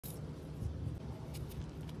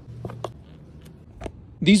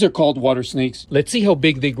These are called water snakes. Let's see how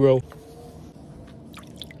big they grow.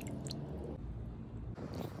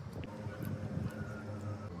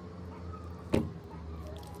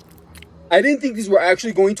 I didn't think these were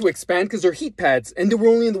actually going to expand because they're heat pads and they were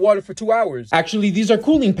only in the water for 2 hours. Actually, these are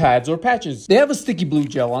cooling pads or patches. They have a sticky blue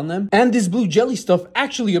gel on them, and this blue jelly stuff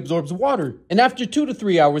actually absorbs water. And after 2 to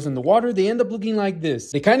 3 hours in the water, they end up looking like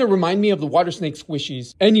this. They kind of remind me of the water snake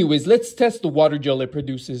squishies. Anyways, let's test the water gel it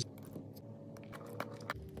produces.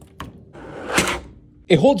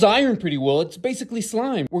 It holds iron pretty well. It's basically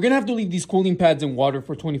slime. We're gonna have to leave these cooling pads in water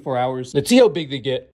for 24 hours. Let's see how big they get.